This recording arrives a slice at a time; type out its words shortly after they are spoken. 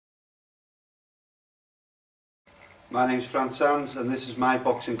My name's Fran Sands and this is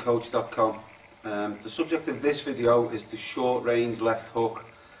myboxingcoach.com. The subject of this video is the short range left hook.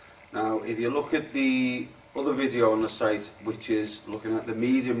 Now if you look at the other video on the site, which is looking at the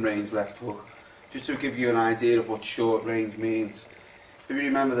medium range left hook, just to give you an idea of what short range means. If you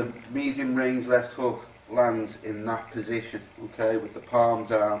remember, the medium range left hook lands in that position, okay, with the palm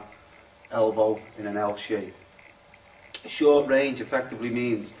down, elbow in an L shape. Short range effectively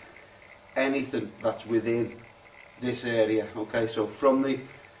means anything that's within this area, okay, so from the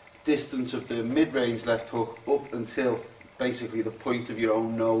distance of the mid-range left hook up until basically the point of your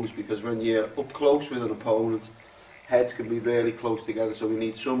own nose, because when you're up close with an opponent, heads can be really close together, so we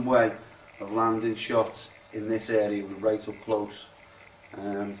need some way of landing shots in this area right up close.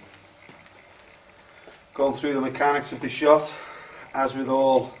 Going through the mechanics of the shot, as with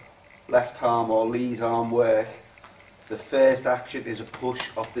all left arm or lead arm work, the first action is a push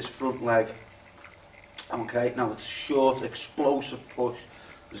off this front leg. Okay, now it's a short, explosive push.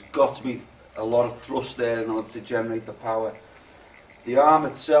 There's got to be a lot of thrust there in order to generate the power. The arm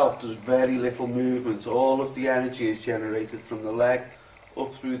itself does very little movement. All of the energy is generated from the leg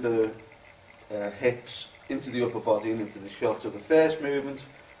up through the hips, into the upper body and into the shot. So the first movement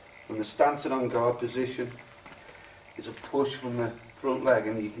from the stance and on guard position is a push from the front leg,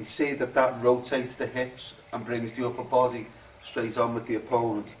 and you can see that that rotates the hips and brings the upper body straight on with the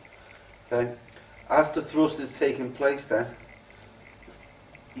opponent. Okay. As the thrust is taking place then,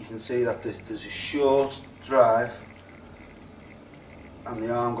 you can see that there's a short drive and the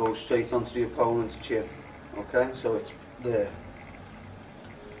arm goes straight onto the opponent's chin. Okay, so it's there.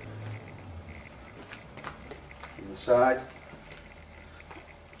 From the side.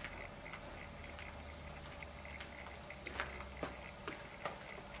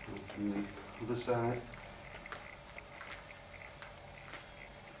 And from the other side.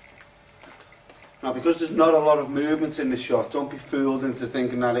 Now, because there's not a lot of movement in the shot, don't be fooled into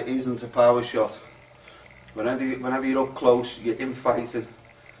thinking that it isn't a power shot. Whenever you're up close, you're infighting,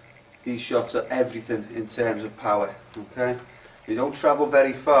 these shots are everything in terms of power. Okay, you don't travel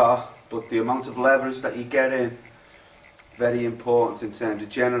very far, but the amount of leverage that you get in, very important in terms of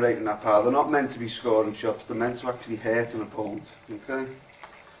generating that power. They're not meant to be scoring shots, they're meant to actually hurt an opponent. Okay,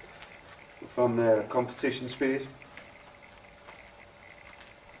 from there, competition speed.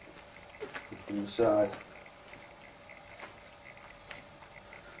 From the side.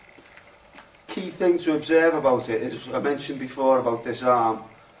 Key thing to observe about it is, I mentioned before about this arm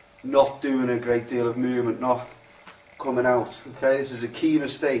not doing a great deal of movement, not coming out. Okay, this is a key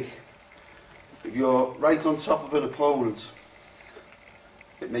mistake. If you're right on top of an opponent,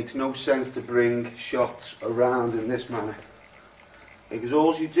 it makes no sense to bring shots around in this manner, because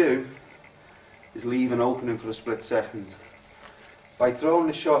all you do is leave an opening for a split second. By throwing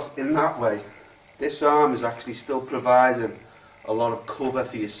the shot in that way, this arm is actually still providing a lot of cover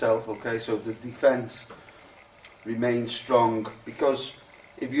for yourself, okay, so the defence remains strong, because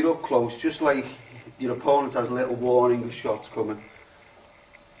if you're up close, just like your opponent has a little warning of shots coming,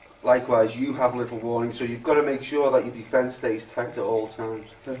 likewise you have little warning, so you've got to make sure that your defence stays tight at all times,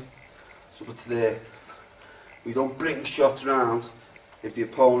 okay. So it's there. We don't bring shots around if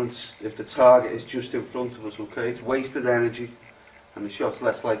the target is just in front of us, okay, it's wasted energy and the shot's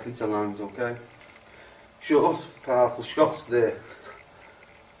less likely to land, okay. Short, powerful shot there.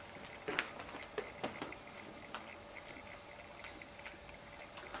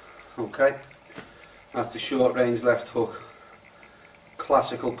 Okay, that's the short range left hook.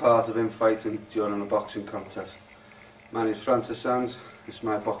 Classical part of infighting during a boxing contest. My name is Fran Sands, this is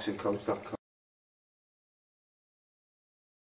myboxingcoach.com.